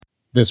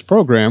This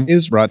program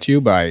is brought to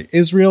you by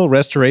Israel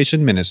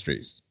Restoration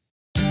Ministries.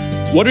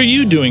 What are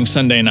you doing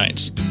Sunday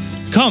nights?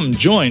 Come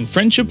join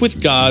Friendship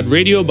with God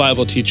radio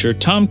Bible teacher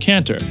Tom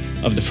Cantor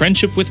of the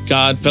Friendship with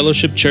God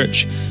Fellowship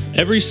Church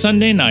every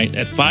Sunday night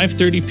at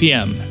 5:30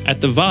 p.m. at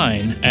The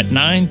Vine at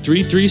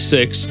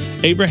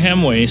 9336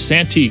 Abraham Way,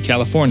 Santee,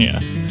 California.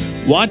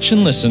 Watch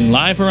and listen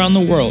live around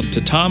the world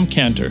to Tom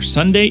Cantor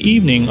Sunday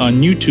evening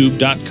on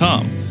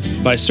YouTube.com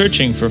by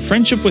searching for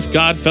Friendship with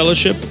God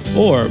Fellowship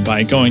or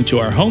by going to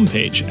our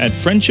homepage at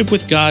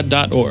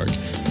friendshipwithgod.org.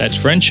 That's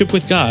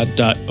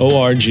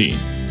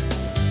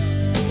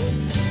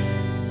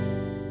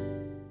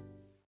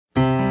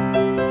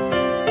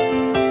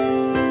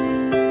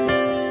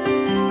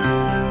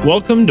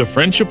Welcome to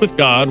Friendship with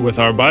God with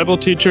our Bible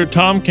teacher,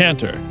 Tom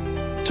Cantor.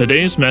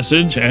 Today's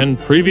message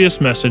and previous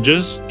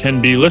messages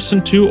can be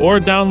listened to or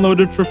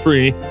downloaded for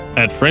free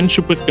at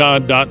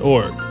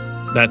friendshipwithgod.org.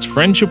 That's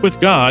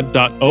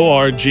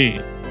friendshipwithgod.org.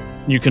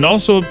 You can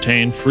also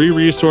obtain free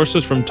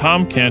resources from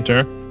Tom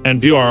Cantor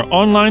and view our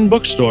online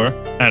bookstore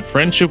at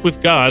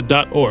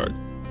friendshipwithgod.org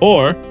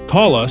or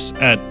call us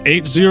at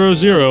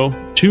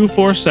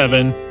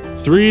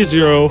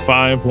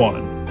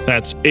 800-247-3051.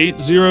 That's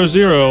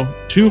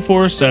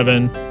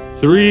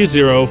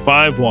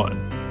 800-247-3051.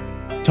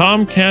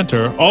 Tom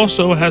Cantor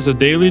also has a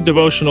daily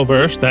devotional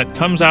verse that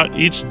comes out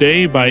each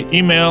day by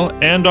email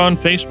and on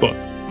Facebook.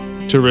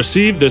 To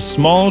receive this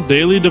small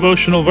daily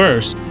devotional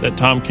verse that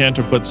Tom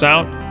Cantor puts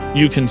out,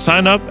 you can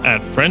sign up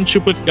at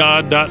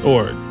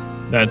friendshipwithgod.org.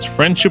 That's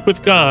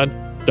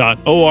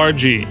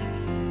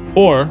friendshipwithgod.org.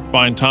 Or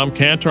find Tom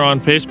Cantor on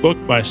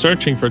Facebook by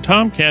searching for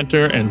Tom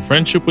Cantor and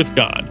Friendship with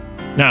God.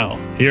 Now,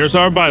 here's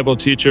our Bible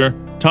teacher,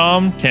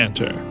 Tom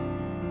Cantor.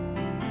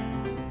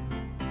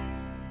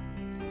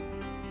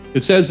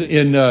 It says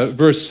in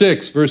verse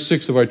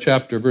 6 of our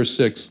chapter, verse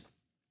 6,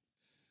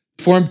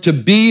 "For him to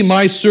be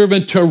my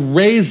servant to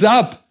raise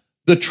up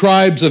the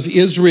tribes of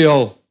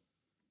Israel."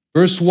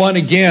 Verse 1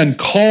 again,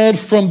 called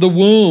from the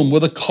womb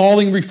with a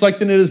calling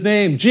reflected in his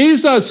name.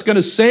 Jesus is going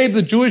to save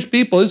the Jewish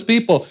people, his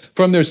people,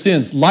 from their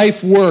sins.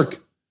 Life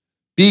work,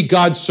 be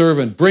God's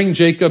servant, bring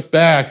Jacob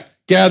back,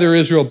 gather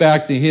Israel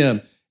back to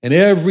him. And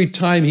every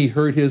time he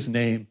heard his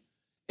name,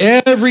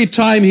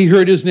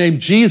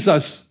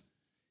 Jesus,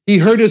 he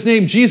heard his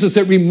name, Jesus,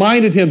 it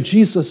reminded him,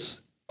 Jesus,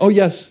 oh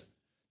yes,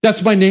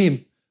 that's my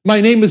name. My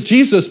name is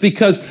Jesus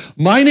because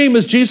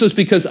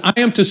I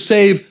am to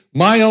save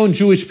my own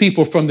Jewish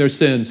people from their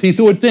sins. He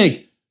would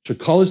think, should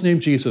call his name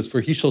Jesus, for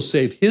he shall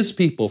save his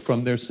people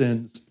from their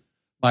sins.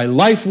 My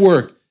life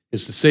work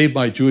is to save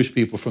my Jewish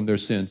people from their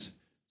sins.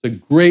 It's a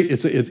great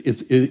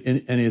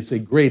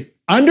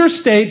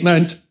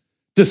understatement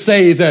to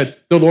say that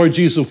the Lord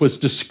Jesus was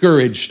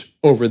discouraged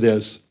over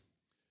this.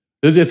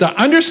 It's an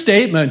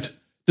understatement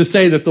to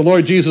say that the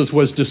Lord Jesus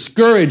was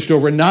discouraged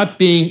over not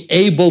being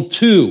able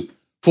to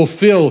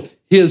fulfill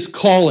his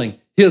calling,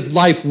 his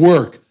life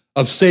work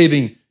of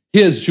saving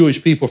his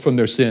Jewish people from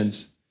their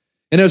sins.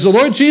 And as the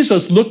Lord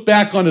Jesus looked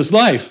back on his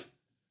life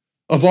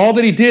of all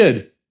that he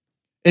did,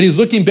 and he's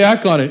looking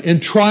back on it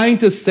and trying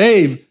to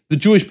save the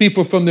Jewish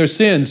people from their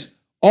sins,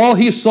 all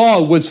he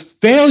saw was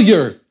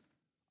failure.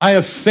 I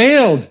have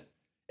failed.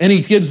 And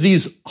he gives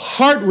these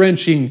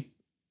heart-wrenching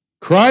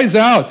cries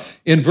out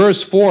in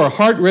verse 4,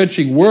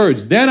 heart-wrenching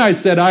words. Then I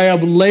said, I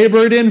have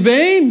labored in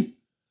vain.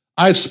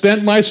 I've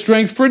spent my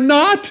strength for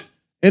naught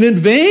and in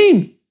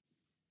vain.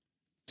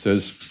 It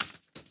says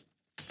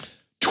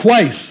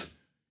twice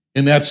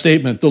in that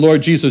statement, the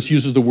Lord Jesus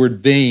uses the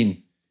word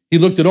vain. He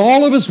looked at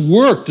all of his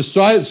work to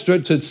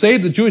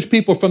save the Jewish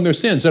people from their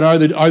sins. And are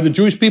the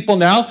Jewish people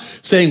now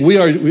saying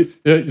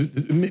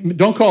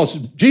don't call us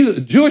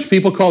Jesus, Jewish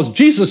people, call us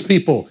Jesus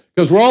people,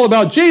 because we're all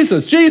about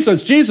Jesus,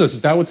 Jesus, Jesus.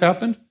 Is that what's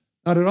happened?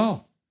 Not at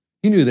all.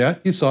 He knew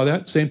that. He saw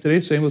that. Same today,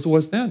 same as it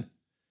was then.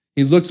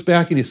 He looks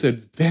back and he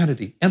said,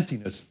 vanity,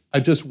 emptiness.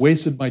 I've just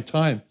wasted my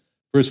time.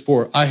 Verse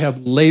 4, I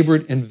have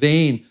labored in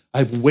vain.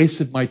 I've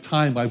wasted my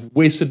time. I've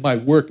wasted my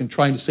work in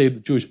trying to save the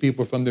Jewish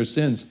people from their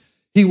sins.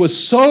 He was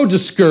so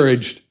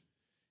discouraged.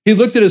 He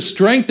looked at his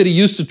strength that he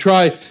used to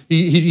try.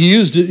 He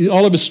used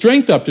all of his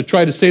strength up to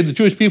try to save the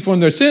Jewish people from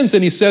their sins.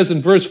 And he says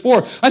in verse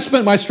 4, I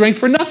spent my strength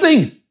for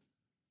nothing.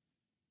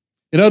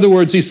 In other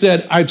words, he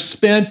said, I've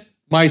spent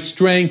my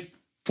strength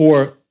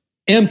for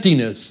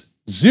emptiness,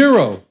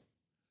 zero.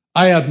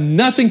 I have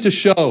nothing to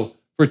show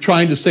for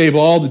trying to save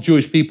all the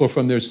Jewish people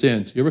from their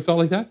sins. You ever felt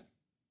like that?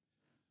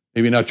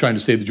 Maybe not trying to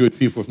save the Jewish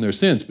people from their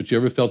sins, but you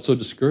ever felt so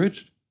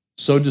discouraged?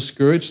 So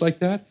discouraged like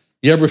that?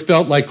 You ever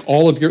felt like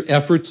all of your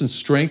efforts and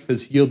strength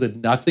has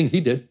yielded nothing? He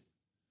did.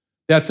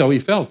 That's how he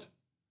felt.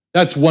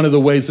 That's one of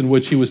the ways in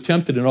which he was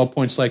tempted in all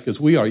points like as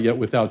we are, yet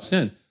without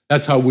sin.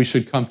 That's how we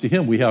should come to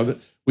him. We have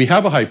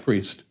a high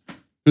priest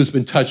who's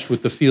been touched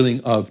with the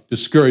feeling of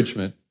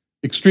discouragement,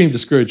 extreme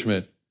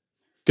discouragement,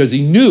 because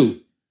he knew,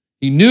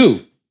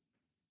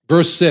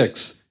 verse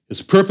 6,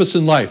 his purpose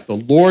in life. The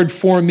Lord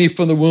formed me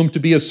from the womb to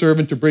be a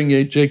servant to bring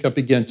Jacob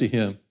again to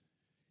him.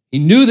 He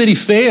knew that he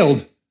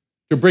failed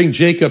to bring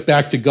Jacob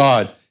back to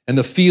God, and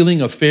the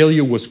feeling of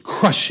failure was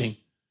crushing.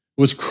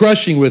 was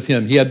crushing with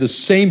him. He had the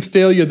same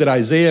failure that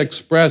Isaiah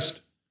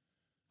expressed.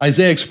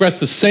 Isaiah expressed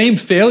the same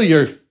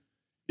failure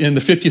in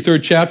the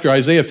 53rd chapter,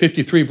 Isaiah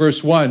 53,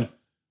 verse 1.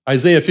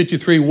 Isaiah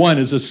 53, 1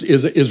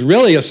 is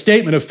really a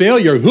statement of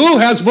failure. Who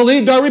has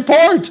believed our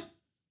report?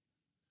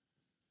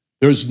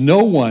 There's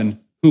no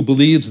one who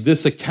believes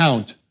this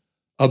account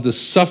of the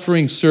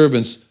suffering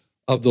servants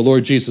of the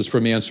Lord Jesus for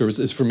man's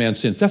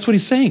sins. That's what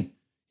he's saying.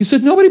 He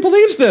said, nobody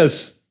believes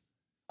this.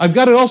 I've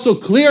got it also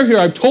clear here.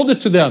 I've told it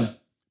to them,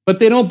 but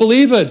they don't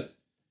believe it.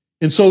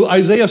 And so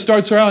Isaiah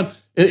starts around,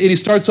 and he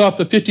starts off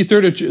the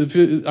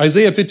 53rd,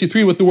 Isaiah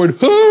 53 with the word,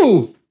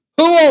 who?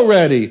 Who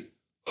already?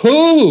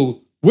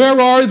 Who? Where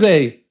are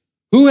they?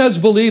 Who has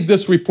believed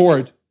this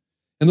report?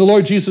 And the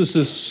Lord Jesus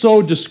is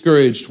so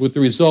discouraged with the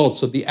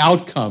results of the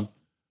outcome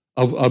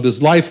of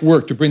his life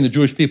work to bring the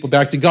Jewish people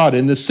back to God.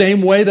 In the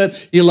same way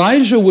that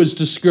Elijah was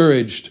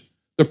discouraged,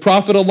 the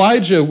prophet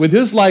Elijah with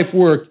his life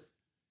work,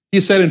 he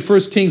said in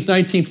 1 Kings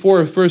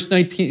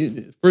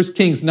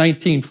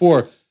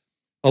 19:4,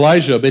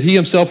 Elijah, but he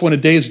himself went a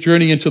day's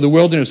journey into the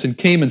wilderness and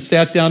came and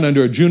sat down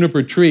under a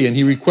juniper tree, and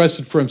he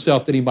requested for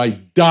himself that he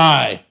might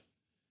die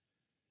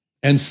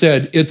and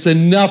said, it's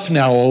enough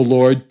now, O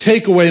Lord,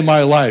 take away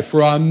my life,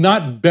 for I'm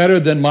not better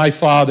than my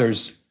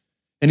fathers.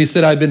 And he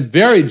said, I've been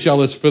very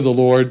jealous for the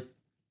Lord.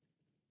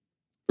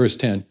 Verse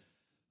 10,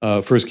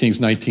 1 Kings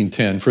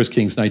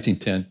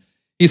 19:10.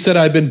 He said,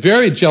 I've been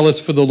very jealous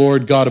for the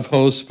Lord God of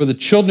hosts, for the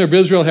children of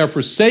Israel have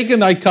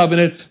forsaken thy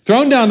covenant,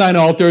 thrown down thine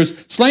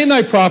altars, slain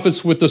thy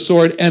prophets with the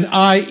sword, and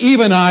I,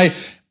 even I,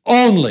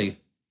 only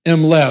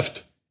am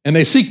left. And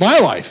they seek my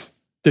life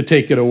to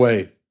take it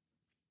away.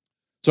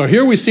 So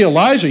here we see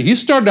Elijah. He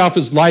started off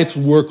his life's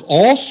work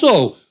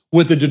also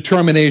with the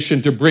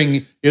determination to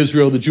bring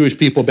Israel, the Jewish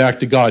people, back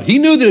to God. He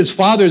knew that his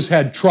fathers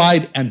had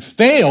tried and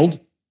failed,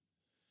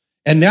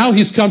 and now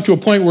he's come to a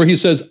point where he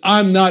says,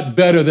 I'm not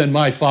better than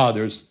my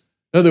fathers.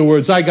 In other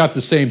words, I got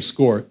the same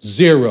score,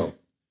 0.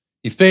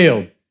 He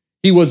failed.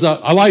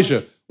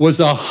 Elijah was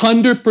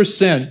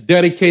 100%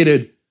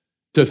 dedicated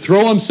to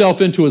throw himself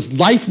into his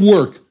life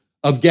work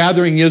of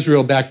gathering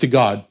Israel back to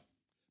God.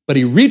 But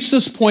he reached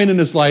this point in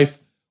his life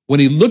when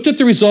he looked at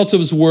the results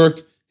of his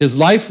work, his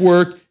life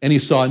work, and he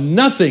saw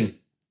nothing. And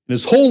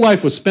his whole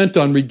life was spent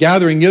on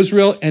regathering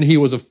Israel, and he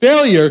was a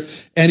failure.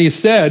 And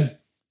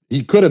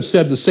he could have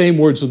said the same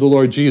words of the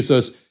Lord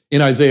Jesus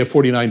in Isaiah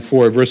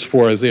 49:4, verse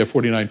 4, Isaiah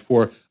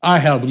 49:4, I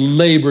have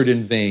labored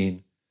in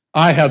vain.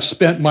 I have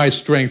spent my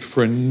strength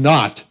for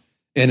naught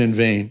and in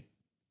vain.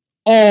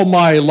 All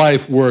my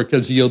life work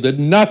has yielded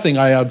nothing.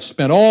 I have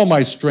spent all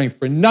my strength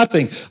for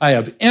nothing. I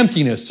have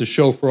emptiness to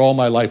show for all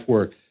my life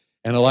work.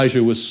 And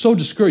Elijah was so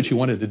discouraged, he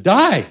wanted to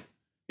die.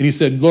 And he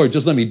said, Lord,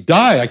 just let me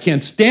die. I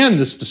can't stand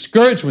this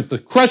discouragement, the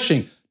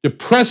crushing,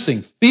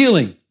 depressing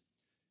feeling.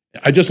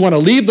 I just want to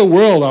leave the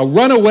world. I'll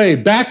run away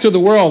back to the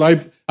world.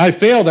 I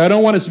failed. I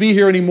don't want to be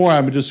here anymore.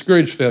 I'm a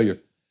discouraged failure.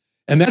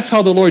 And that's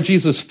how the Lord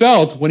Jesus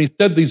felt when he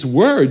said these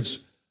words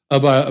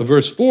of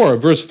verse 4.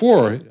 Verse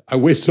 4, I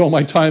wasted all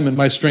my time and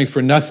my strength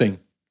for nothing.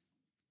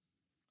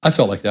 I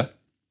felt like that.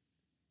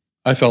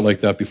 I felt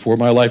like that before.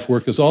 My life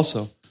work is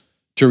also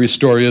to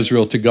restore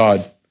Israel to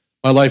God.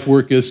 My life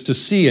work is to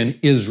see an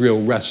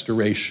Israel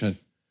restoration.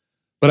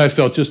 But I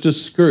felt just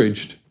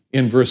discouraged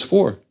in verse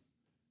 4.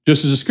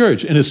 Just as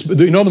discouraged. And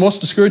the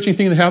most discouraging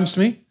thing that happens to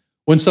me?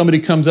 When somebody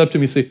comes up to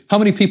me and says, how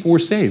many people were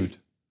saved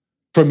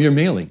from your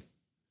mailing?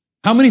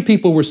 How many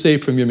people were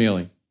saved from your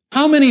mailing?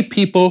 How many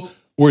people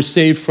were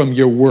saved from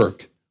your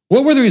work?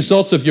 What were the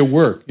results of your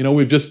work?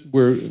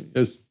 We're,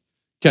 as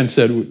Ken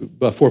said,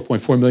 about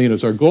 4.4 million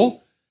is our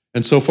goal.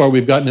 And so far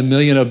we've gotten 1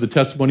 million of the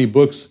testimony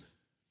books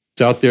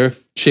out there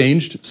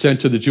changed,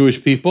 sent to the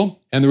Jewish people.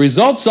 And the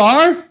results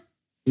are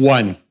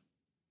 1.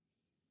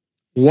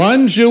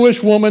 1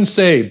 Jewish woman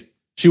saved.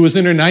 She was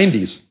in her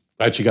 90s.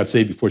 Glad she got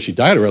saved before she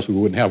died, or else we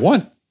wouldn't have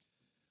one.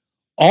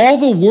 All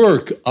the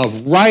work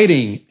of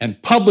writing and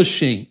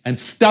publishing and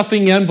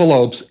stuffing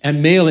envelopes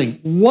and mailing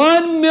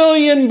 1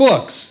 million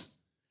books,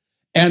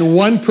 and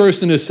 1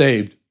 person is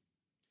saved.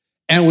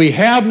 And we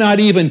have not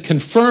even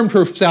confirmed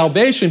her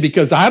salvation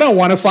because I don't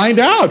want to find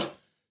out,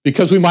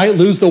 because we might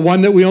lose the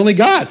one that we only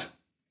got.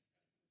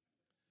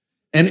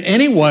 And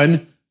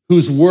anyone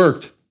who's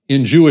worked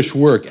in Jewish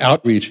work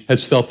outreach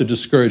has felt the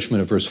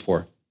discouragement of verse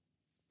 4.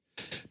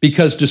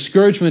 Because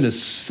discouragement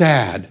is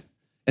sad,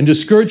 and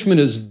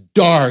discouragement is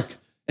dark,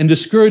 and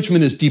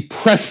discouragement is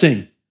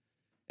depressing.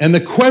 And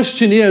the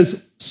question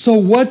is, so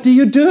what do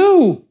you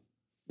do?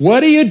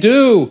 What do you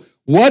do?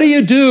 What do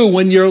you do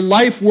when your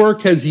life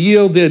work has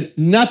yielded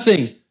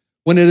nothing,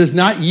 when it has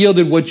not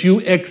yielded what you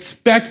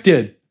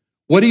expected?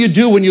 What do you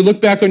do when you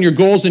look back on your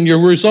goals and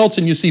your results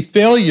and you see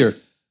failure?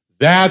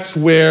 That's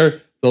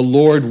where the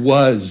Lord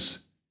was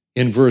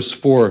in verse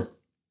 4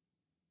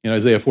 in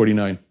Isaiah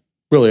 49.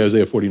 Really,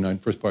 Isaiah 49,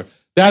 first part.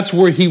 That's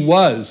where he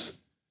was.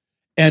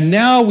 And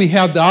now we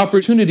have the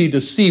opportunity to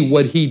see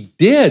what he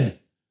did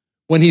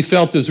when he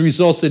felt as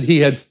results that he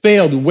had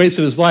failed and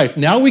wasted his life.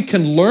 Now we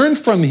can learn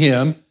from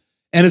him,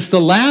 and it's the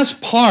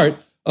last part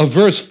of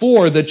verse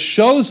 4 that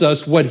shows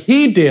us what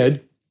he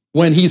did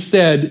when he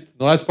said,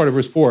 the last part of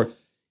verse 4,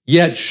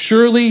 yet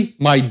surely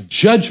my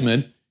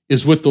judgment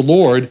is with the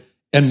Lord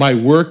and my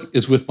work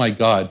is with my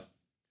God.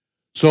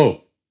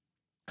 So,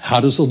 how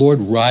does the Lord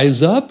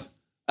rise up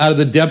out of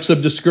the depths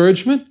of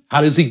discouragement?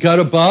 How does he get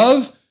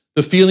above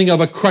the feeling of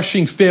a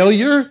crushing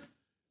failure?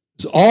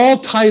 It's all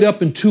tied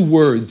up in two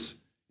words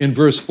in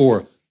verse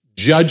 4,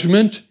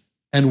 judgment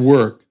and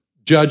work.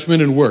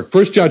 Judgment and work.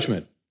 First,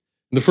 judgment.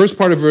 In the first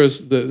part of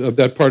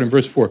that part in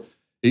verse 4,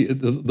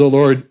 the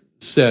Lord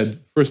said,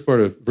 first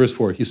part of verse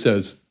 4, he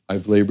says,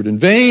 I've labored in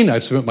vain,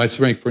 I've spent my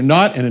strength for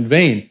naught and in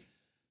vain.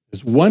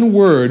 There's one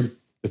word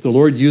that the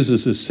Lord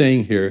uses as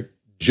saying here,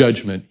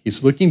 judgment.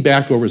 He's looking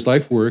back over his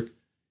life work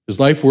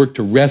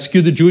to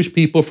rescue the Jewish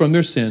people from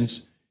their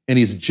sins, and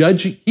he is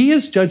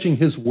judging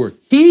his work.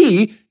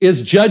 He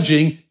is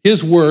judging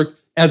his work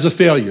as a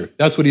failure.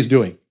 That's what he's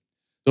doing.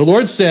 The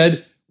Lord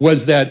said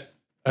was that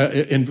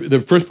in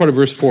the first part of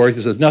verse 4,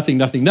 he says, nothing,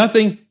 nothing,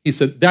 nothing. He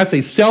said, that's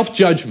a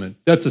self-judgment.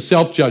 That's a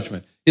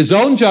self-judgment. His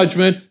own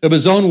judgment of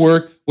his own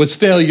work was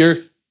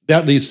failure.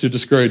 That leads to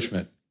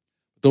discouragement.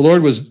 What the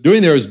Lord was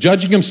doing there is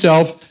judging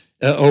himself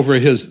over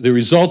the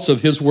results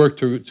of his work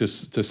to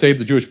save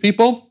the Jewish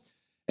people.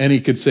 And he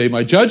could say,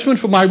 my judgment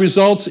for my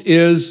results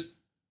is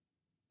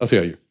a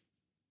failure.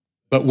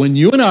 But when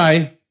you and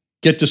I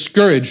get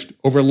discouraged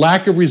over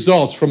lack of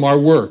results from our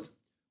work,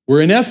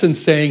 we're in essence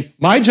saying,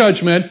 my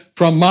judgment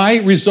from my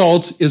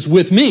results is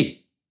with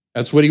me.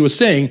 That's what he was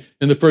saying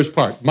in the first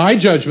part. My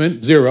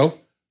judgment, 0,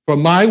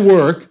 from my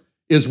work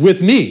is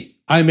with me.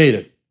 I made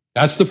it.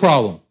 That's the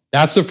problem.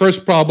 That's the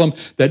first problem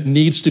that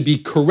needs to be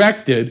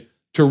corrected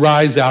to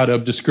rise out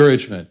of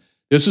discouragement.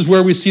 This is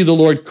where we see the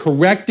Lord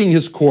correcting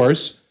his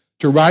course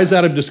to rise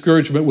out of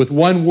discouragement with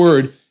one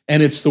word,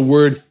 and it's the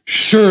word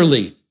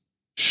surely.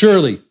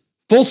 Surely.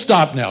 Full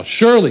stop now.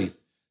 Surely.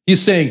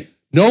 He's saying,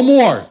 no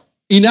more.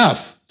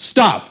 Enough.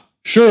 Stop.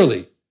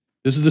 Surely.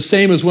 This is the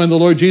same as when the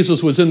Lord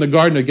Jesus was in the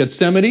Garden of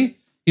Gethsemane.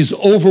 He's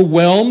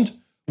overwhelmed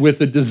with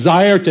the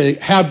desire to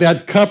have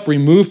that cup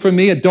removed from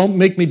me. And don't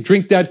make me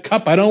drink that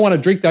cup. I don't want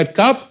to drink that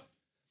cup.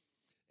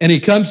 And he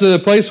comes to the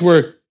place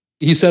where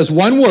he says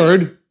one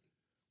word,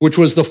 which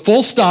was the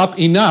full stop,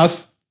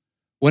 enough,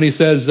 when he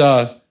says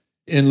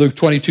in Luke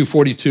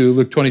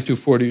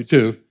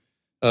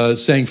 22:42,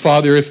 saying,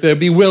 Father, if there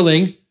be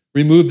willing,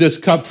 remove this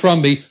cup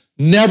from me.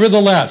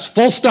 Nevertheless,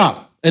 full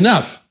stop,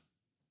 enough.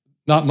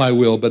 Not my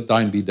will, but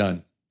thine be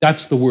done.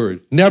 That's the word.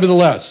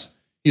 Nevertheless,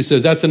 he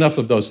says, that's enough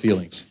of those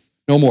feelings.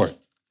 No more.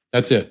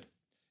 That's it.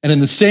 And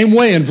in the same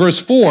way, in verse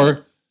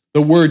 4,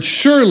 the word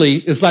surely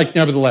is like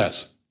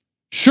nevertheless.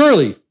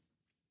 Surely.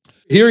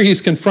 Here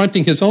he's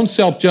confronting his own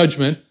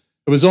self-judgment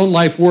of his own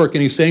life work,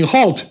 and he's saying,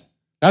 halt.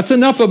 That's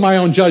enough of my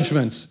own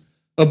judgments,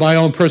 of my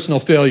own personal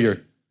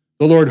failure.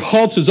 The Lord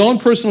halts his own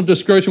personal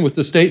discouragement with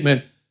the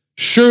statement,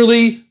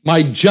 surely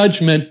my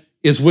judgment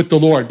is with the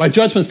Lord. My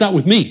judgment's not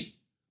with me.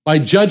 My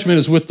judgment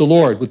is with the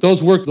Lord. With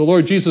those work, the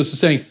Lord Jesus is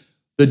saying,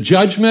 the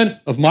judgment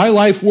of my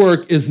life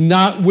work is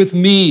not with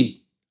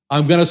me.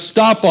 I'm going to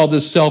stop all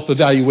this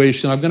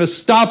self-evaluation. I'm going to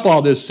stop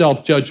all this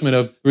self-judgment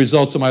of the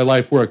results of my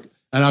life work.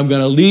 And I'm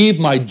going to leave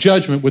my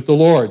judgment with the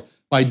Lord.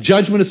 My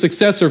judgment of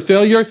success or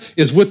failure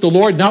is with the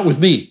Lord, not with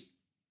me.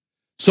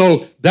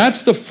 So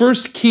that's the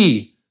first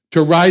key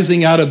to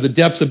rising out of the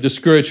depths of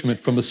discouragement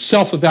from a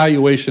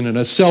self-evaluation and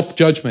a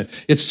self-judgment.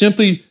 It's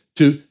simply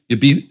to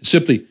be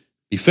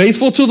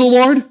faithful to the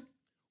Lord,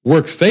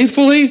 work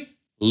faithfully,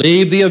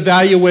 leave the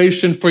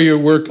evaluation for your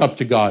work up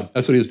to God.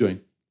 That's what he was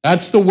doing.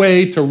 That's the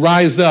way to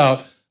rise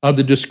out of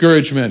the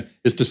discouragement,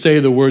 is to say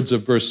the words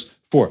of verse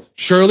 4.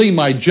 Surely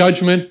my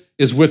judgment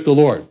is with the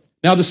Lord.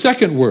 Now the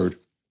second word,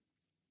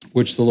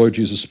 which the Lord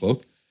Jesus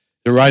spoke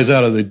to rise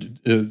out of the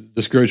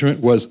discouragement,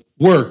 was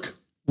work.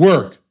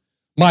 Work.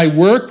 My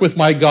work with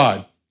my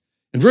God.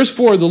 In verse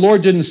 4, the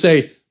Lord didn't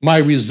say, my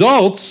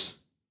results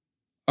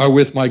are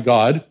with my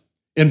God.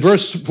 In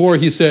verse 4,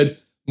 he said,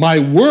 my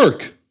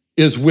work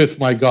is with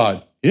my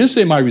God. He didn't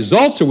say my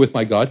results are with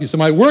my God. He said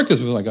my work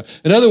is with my God.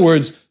 In other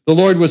words, the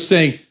Lord was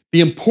saying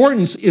the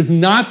importance is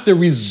not the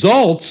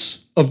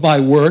results of my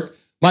work.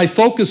 My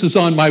focus is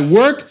on my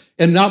work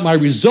and not my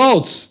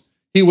results.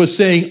 He was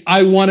saying,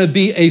 I want to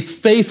be a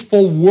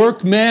faithful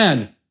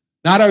workman,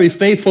 not a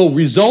faithful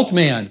result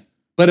man,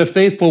 but a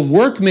faithful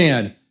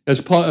workman,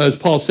 as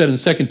Paul said in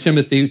 2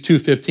 Timothy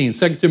 2:15.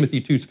 2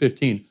 Timothy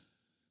 2:15.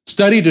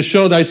 Study to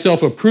show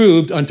thyself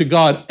approved unto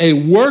God, a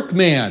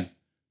workman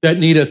that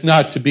needeth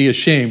not to be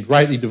ashamed,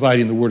 rightly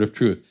dividing the word of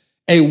truth.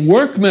 A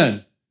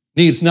workman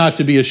needs not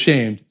to be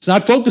ashamed. It's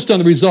not focused on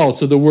the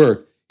results of the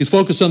work. He's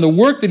focused on the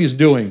work that he's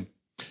doing.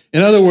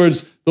 In other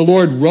words, the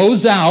Lord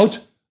rose out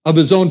of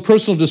his own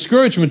personal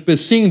discouragement by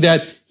seeing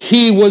that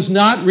he was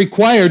not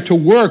required to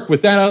work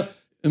without,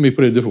 let me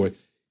put it a different way.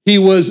 He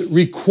was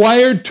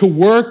required to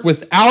work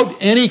without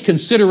any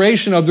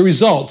consideration of the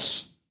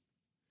results.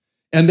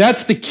 And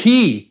that's the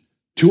key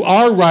to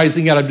our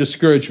rising out of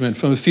discouragement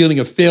from a feeling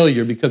of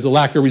failure because of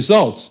lack of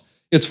results.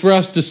 It's for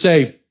us to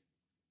say,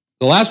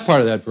 the last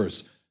part of that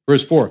verse,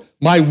 verse 4,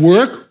 my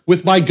work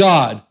with my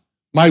God,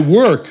 my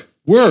work.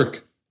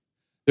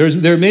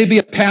 There may be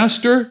a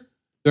pastor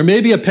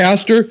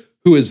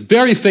who is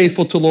very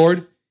faithful to the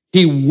Lord.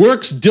 He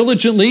works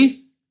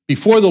diligently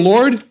before the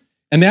Lord,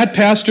 and that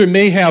pastor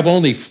may have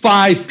only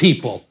 5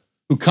 people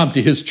who come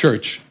to his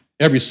church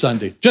every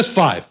Sunday. Just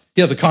 5.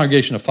 He has a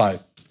congregation of 5.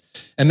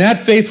 And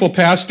that faithful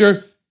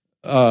pastor,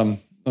 I'm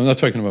not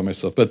talking about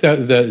myself, but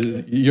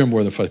you're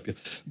more than 5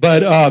 people.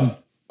 But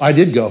I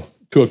did go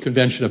to a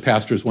convention of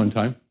pastors one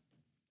time,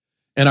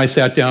 and I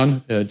sat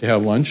down to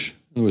have lunch,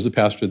 and there was a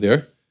pastor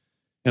there,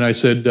 and I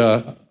said,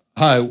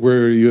 hi,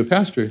 were you a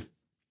pastor?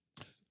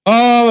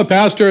 Oh, a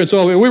pastor, and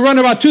so we run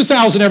about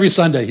 2,000 every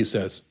Sunday, he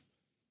says.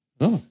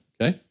 Oh,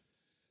 okay.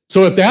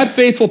 So if that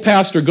faithful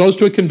pastor goes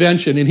to a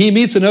convention and he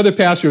meets another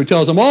pastor who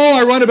tells him, oh,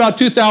 I run about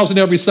 2,000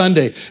 every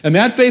Sunday, and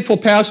that faithful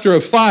pastor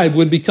of 5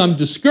 would become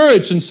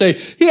discouraged and say,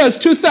 he has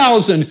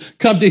 2,000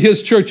 come to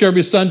his church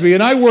every Sunday,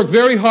 and I work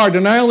very hard,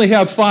 and I only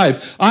have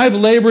 5. I've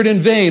labored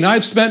in vain.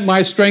 I've spent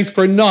my strength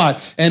for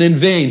naught and in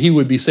vain. He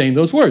would be saying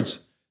those words.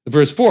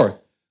 Verse 4,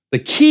 the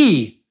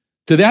key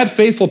to that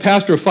faithful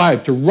pastor of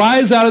 5 to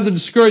rise out of the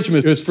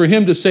discouragement is for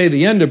him to say,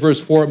 the end of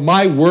verse 4,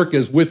 my work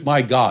is with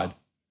my God.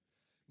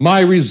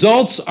 My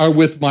results are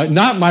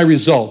not my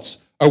results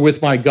are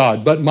with my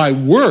God, but my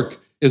work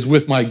is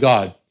with my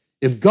God.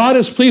 If God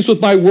is pleased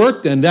with my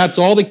work, then that's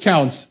all that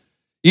counts.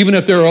 Even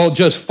if there are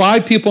just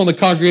 5 people in the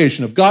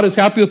congregation. If God is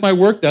happy with my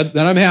work, then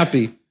I'm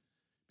happy.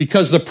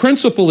 Because the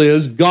principle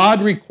is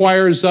God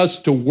requires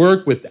us to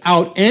work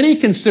without any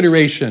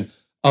consideration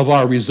of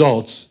our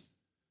results.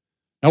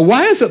 Now,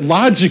 why is it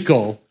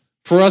logical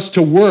for us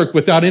to work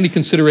without any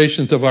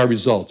considerations of our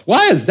results?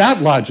 Why is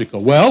that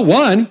logical? Well,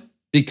 one,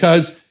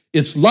 because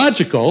it's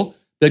logical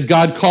that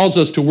God calls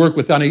us to work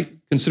without any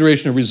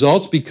consideration of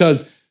results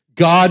because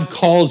God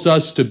calls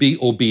us to be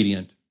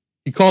obedient.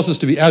 He calls us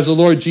to be, as the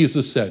Lord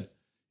Jesus said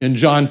in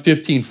John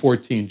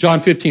 15:14.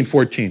 John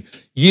 15:14.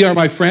 Ye are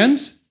my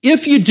friends,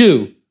 if you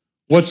do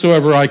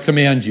whatsoever I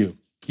command you.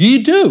 Ye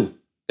do.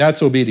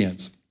 That's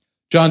obedience.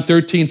 John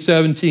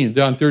 13:17.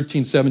 John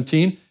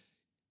 13:17.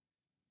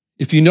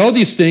 If you know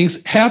these things,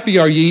 happy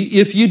are ye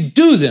if you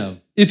do them.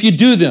 If you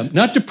do them.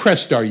 Not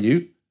depressed are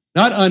you.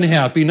 Not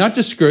unhappy, not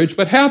discouraged,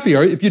 but happy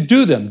are if you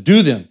do them.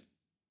 Do them.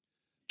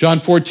 John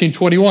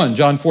 14:21.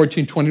 John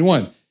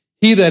 14:21.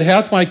 He that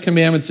hath my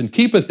commandments and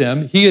keepeth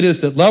them, he it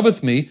is that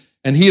loveth me,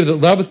 and he that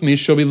loveth me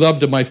shall be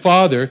loved of my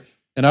Father,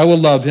 and I will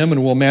love him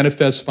and will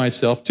manifest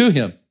myself to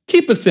him.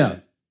 Keepeth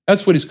them.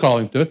 That's what he's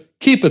calling to.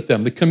 Keepeth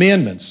them, the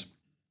commandments.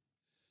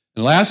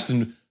 And last,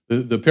 in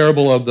the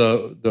parable of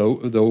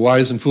the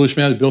wise and foolish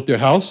man that built their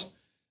house,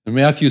 in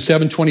Matthew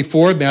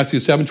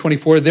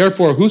 7:24,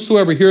 therefore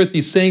whosoever heareth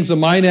these sayings of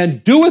mine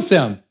and doeth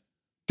them,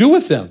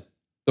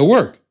 the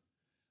work,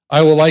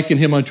 I will liken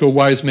him unto a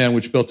wise man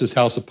which built his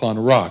house upon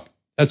a rock.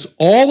 That's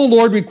all the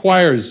Lord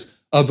requires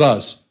of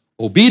us.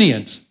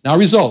 Obedience. Now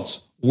results.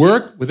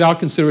 Work without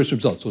consideration of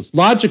results. So it's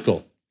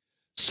logical.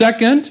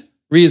 Second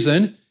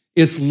reason,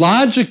 it's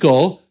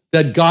logical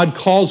that God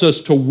calls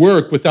us to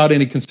work without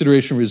any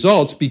consideration of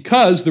results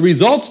because the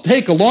results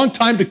take a long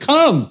time to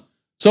come.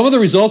 Some of the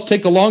results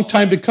take a long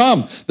time to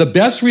come. The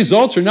best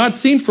results are not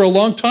seen for a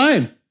long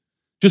time.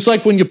 Just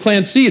like when you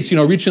plant seeds,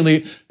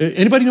 recently,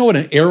 anybody know what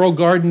an arrow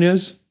garden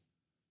is?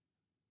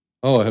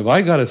 Oh, have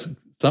I got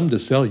something to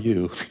sell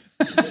you?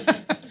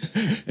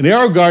 An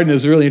arrow garden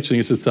is really interesting.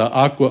 It's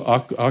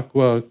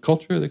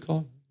aquaculture, they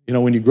call it.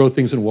 When you grow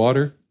things in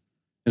water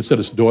instead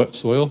of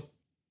soil.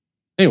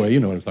 Anyway,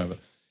 you know what I'm talking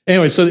about.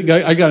 Anyway, so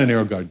I got an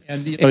arrow garden.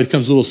 And it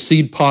comes with little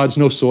seed pods,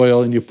 no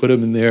soil, and you put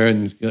them in there,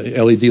 and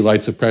LED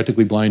lights that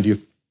practically blind you.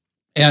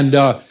 And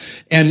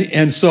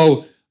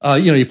so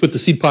you put the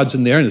seed pods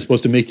in there, and it's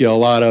supposed to make you a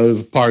lot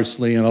of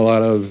parsley and a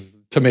lot of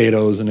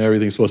tomatoes, and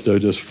everything's supposed to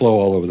just flow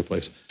all over the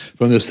place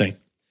from this thing.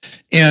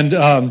 And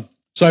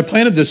so I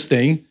planted this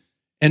thing,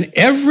 and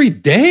every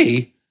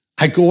day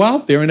I go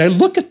out there and I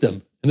look at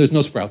them, and there's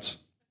no sprouts.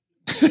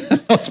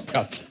 No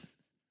sprouts.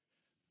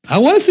 I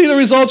want to see the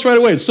results right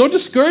away. It's so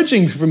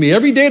discouraging for me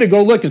every day to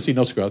go look and see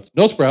no sprouts.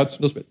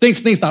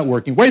 Things not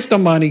working. Waste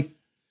of money.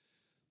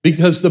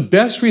 Because the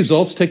best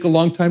results take a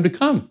long time to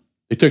come.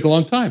 They take a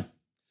long time.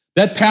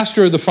 That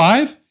pastor of the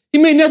 5, he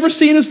may never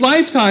see in his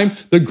lifetime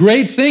the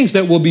great things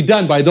that will be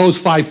done by those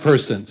 5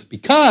 persons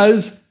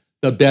because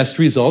the best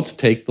results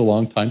take the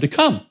long time to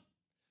come.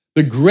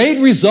 The great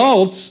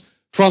results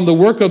from the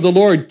work of the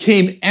Lord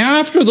came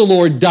after the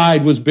Lord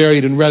died, was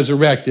buried, and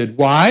resurrected.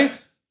 Why?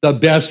 The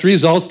best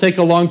results take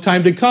a long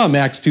time to come,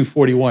 Acts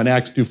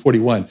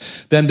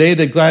 2:41. Then they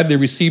that gladly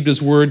received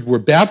his word were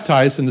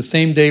baptized, and the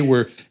same day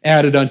were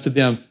added unto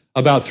them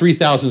about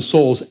 3,000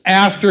 souls.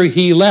 After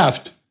he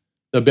left,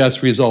 the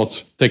best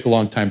results take a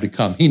long time to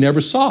come. He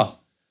never saw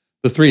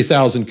the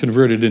 3,000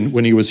 converted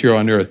when he was here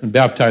on earth and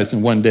baptized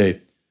in one day.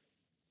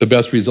 The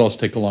best results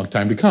take a long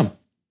time to come.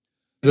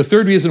 The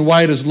third reason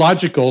why it is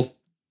logical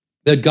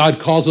that God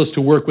calls us to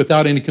work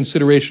without any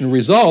consideration of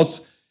results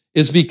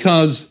is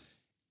because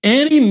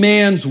any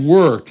man's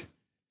work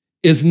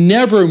is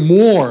never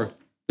more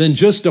than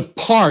just a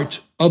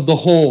part of the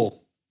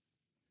whole.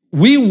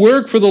 We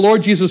work for the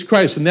Lord Jesus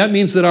Christ, and that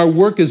means that our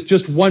work is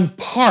just one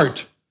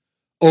part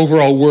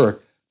overall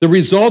work. The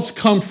results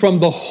come from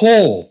the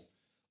whole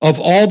of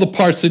all the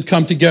parts that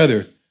come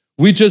together.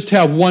 We just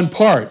have one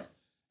part,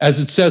 as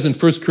it says in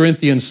 1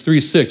 Corinthians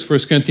 3:6.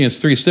 1 Corinthians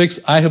 3:6,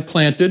 I have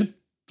planted,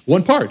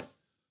 one part.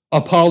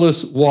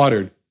 Apollos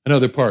watered,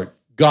 another part.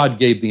 God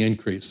gave the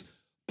increase.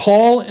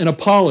 Paul and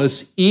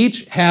Apollos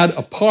each had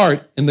a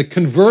part in the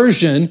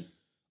conversion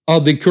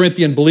of the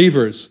Corinthian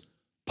believers.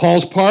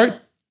 Paul's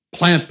part,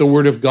 plant the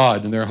word of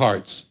God in their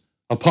hearts.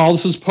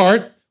 Apollos'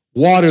 part,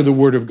 water the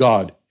word of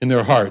God in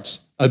their hearts.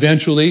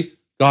 Eventually,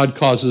 God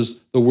causes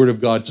the word of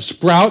God to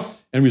sprout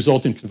and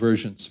result in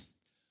conversions.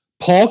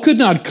 Paul could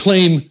not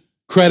claim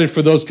credit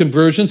for those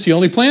conversions, he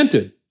only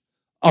planted.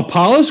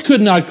 Apollos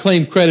could not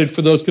claim credit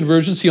for those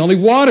conversions, he only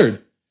watered,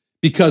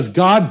 because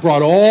God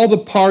brought all the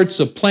parts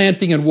of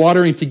planting and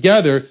watering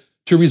together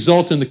to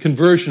result in the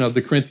conversion of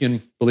the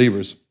Corinthian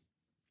believers.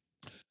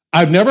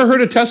 I've never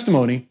heard a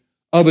testimony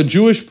of a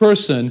Jewish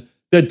person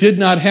that did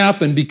not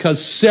happen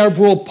because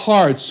several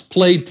parts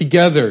played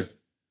together.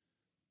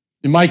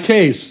 In my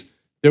case,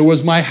 there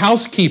was my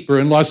housekeeper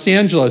in Los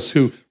Angeles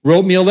who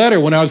wrote me a letter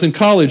when I was in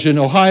college in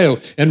Ohio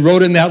and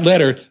wrote in that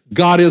letter,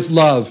 God is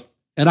love.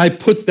 And I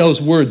put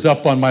those words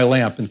up on my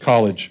lamp in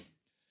college.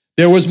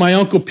 There was my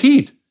Uncle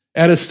Pete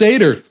at a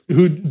Seder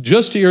who,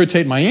 just to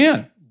irritate my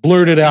aunt,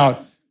 blurted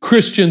out,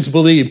 Christians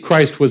believe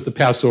Christ was the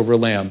Passover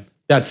lamb.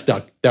 That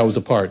stuck. That was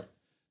a part.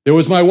 There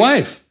was my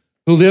wife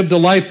who lived a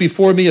life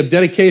before me of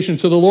dedication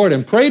to the Lord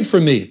and prayed for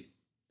me.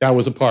 That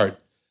was a part.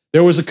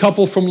 There was a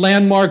couple from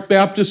Landmark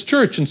Baptist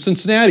Church in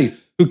Cincinnati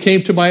who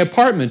came to my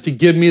apartment to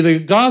give me the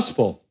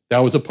gospel. That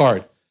was a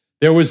part.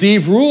 There was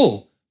Eve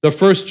Rule, the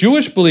first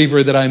Jewish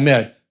believer that I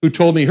met, who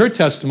told me her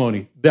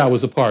testimony. That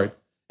was a part.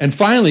 And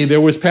finally,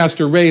 there was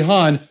Pastor Ray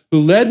Hahn,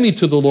 who led me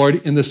to the Lord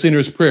in the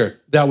sinner's prayer.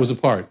 That was a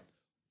part.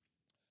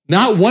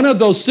 Not one of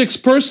those 6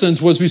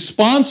 persons was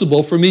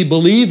responsible for me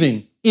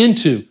believing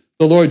into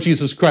the Lord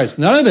Jesus Christ.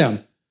 None of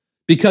them,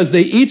 because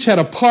they each had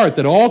a part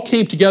that all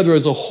came together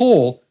as a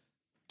whole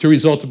to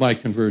result in my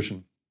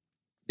conversion.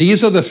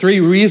 These are the 3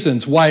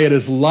 reasons why it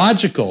is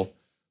logical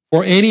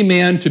for any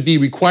man to be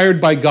required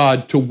by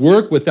God to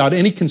work without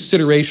any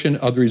consideration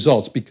of the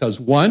results. Because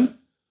 1,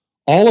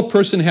 all a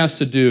person has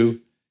to do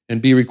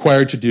and be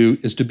required to do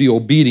is to be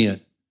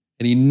obedient.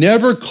 And he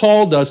never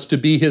called us to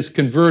be his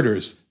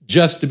converters,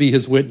 just to be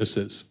his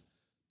witnesses.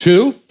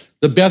 2,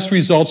 the best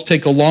results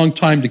take a long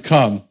time to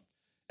come.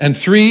 And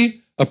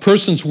 3, a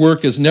person's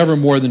work is never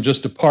more than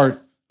just a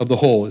part of the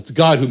whole. It's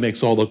God who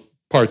makes all the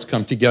parts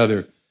come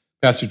together.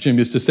 Pastor Jim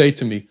used to say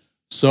to me,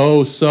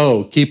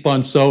 sow, keep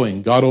on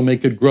sowing. God will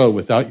make it grow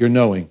without your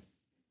knowing.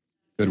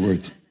 Good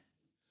words.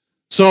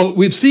 So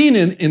we've seen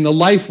in the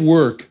life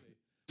work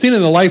of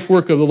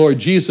the Lord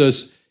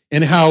Jesus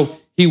and how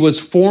he was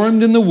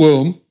formed in the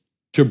womb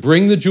to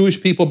bring the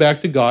Jewish people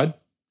back to God.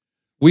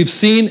 We've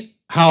seen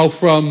how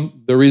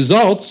from the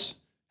results,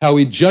 how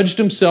he judged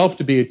himself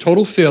to be a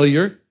total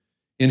failure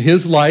in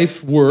his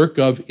life work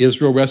of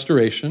Israel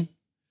restoration.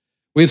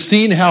 We've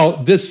seen how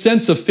this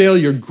sense of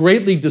failure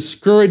greatly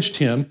discouraged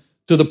him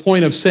to the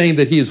point of saying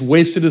that he has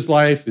wasted his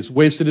life, he's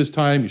wasted his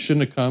time, he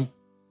shouldn't have come.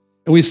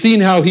 And we've seen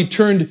how he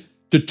turned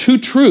to 2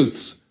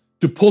 truths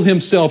to pull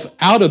himself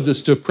out of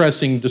this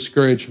depressing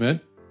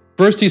discouragement.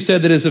 First, he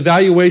said that his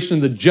evaluation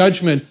and the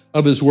judgment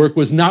of his work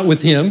was not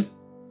with him,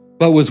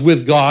 but was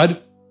with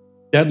God.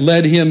 That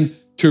led him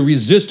to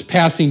resist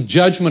passing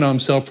judgment on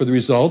himself for the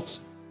results.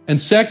 And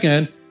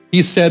second,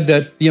 he said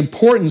that the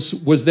importance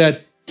was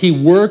that he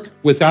work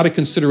without a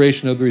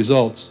consideration of the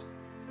results.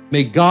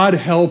 May God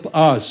help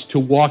us to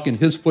walk in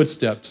his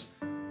footsteps,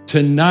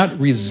 to not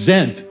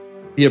resent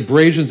the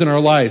abrasions in our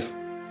life,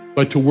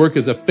 but to work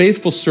as a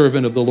faithful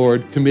servant of the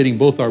Lord, committing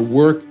both our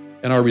work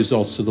and our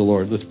results to the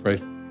Lord. Let's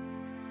pray.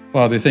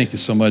 Father, thank you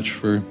so much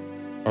for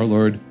our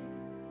Lord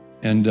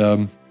and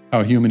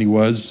how human he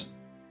was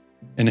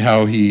and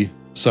how he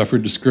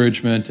suffered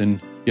discouragement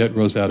and yet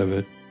rose out of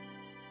it.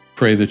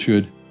 Pray that you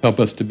would help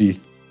us to be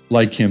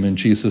like him in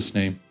Jesus'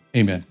 name.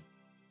 Amen.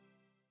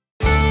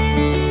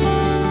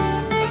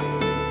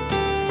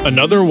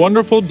 Another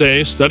wonderful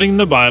day studying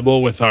the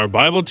Bible with our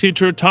Bible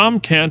teacher Tom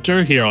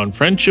Cantor here on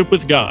Friendship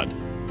with God.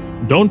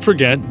 Don't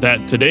forget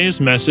that today's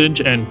message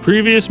and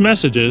previous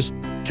messages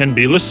can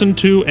be listened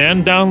to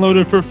and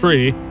downloaded for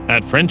free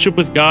at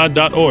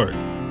friendshipwithgod.org.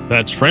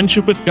 That's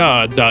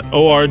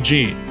friendshipwithgod.org.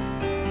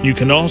 You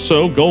can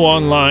also go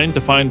online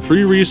to find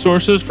free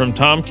resources from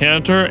Tom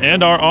Cantor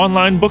and our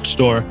online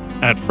bookstore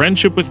at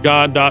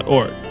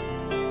friendshipwithgod.org.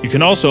 You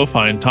can also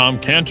find Tom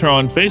Cantor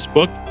on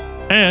Facebook,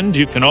 and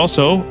you can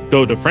also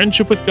go to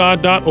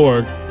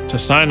friendshipwithgod.org to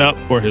sign up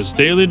for his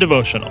daily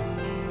devotional.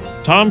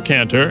 Tom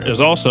Cantor is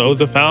also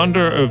the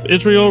founder of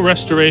Israel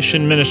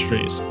Restoration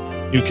Ministries.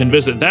 You can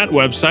visit that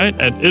website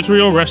at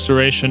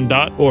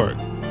israelrestoration.org.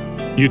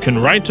 You can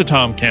write to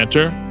Tom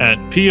Cantor at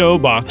P.O.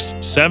 Box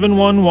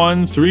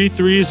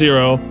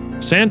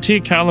 711330, Santee,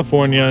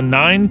 California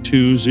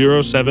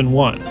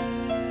 92071.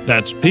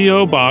 That's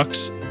P.O.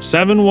 Box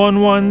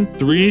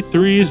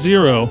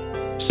 711330,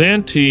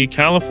 Santee,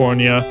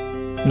 California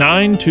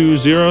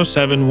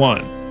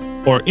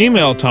 92071. Or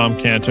email Tom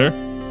Cantor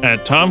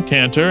at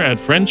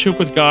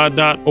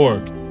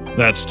tomcantor@friendshipwithgod.org.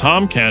 That's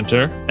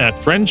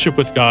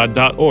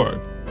tomcantor@friendshipwithgod.org.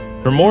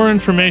 For more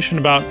information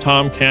about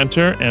Tom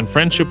Cantor and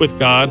Friendship with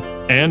God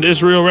and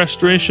Israel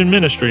Restoration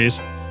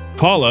Ministries,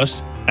 call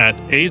us at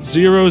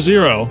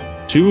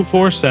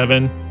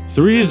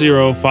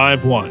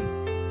 800-247-3051.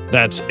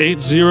 That's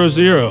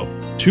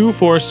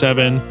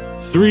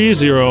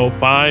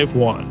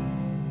 800-247-3051.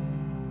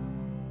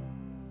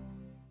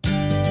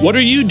 What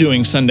are you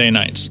doing Sunday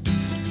nights?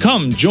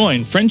 Come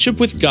join Friendship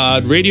with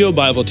God radio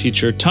Bible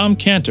teacher Tom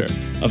Cantor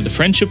of the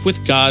Friendship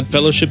with God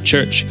Fellowship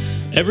Church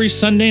every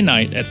Sunday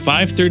night at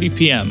 5:30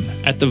 p.m.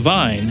 at The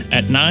Vine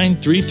at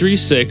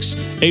 9336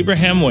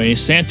 Abraham Way,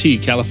 Santee,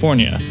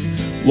 California.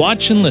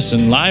 Watch and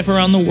listen live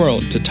around the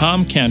world to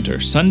Tom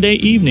Cantor Sunday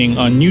evening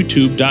on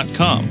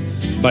YouTube.com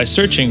by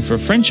searching for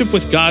Friendship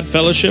with God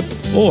Fellowship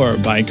or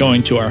by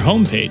going to our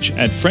homepage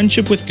at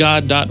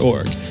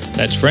friendshipwithgod.org.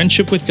 That's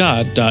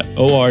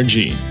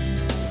friendshipwithgod.org.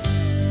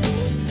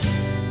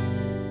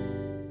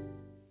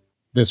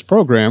 This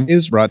program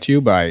is brought to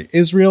you by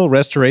Israel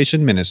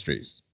Restoration Ministries.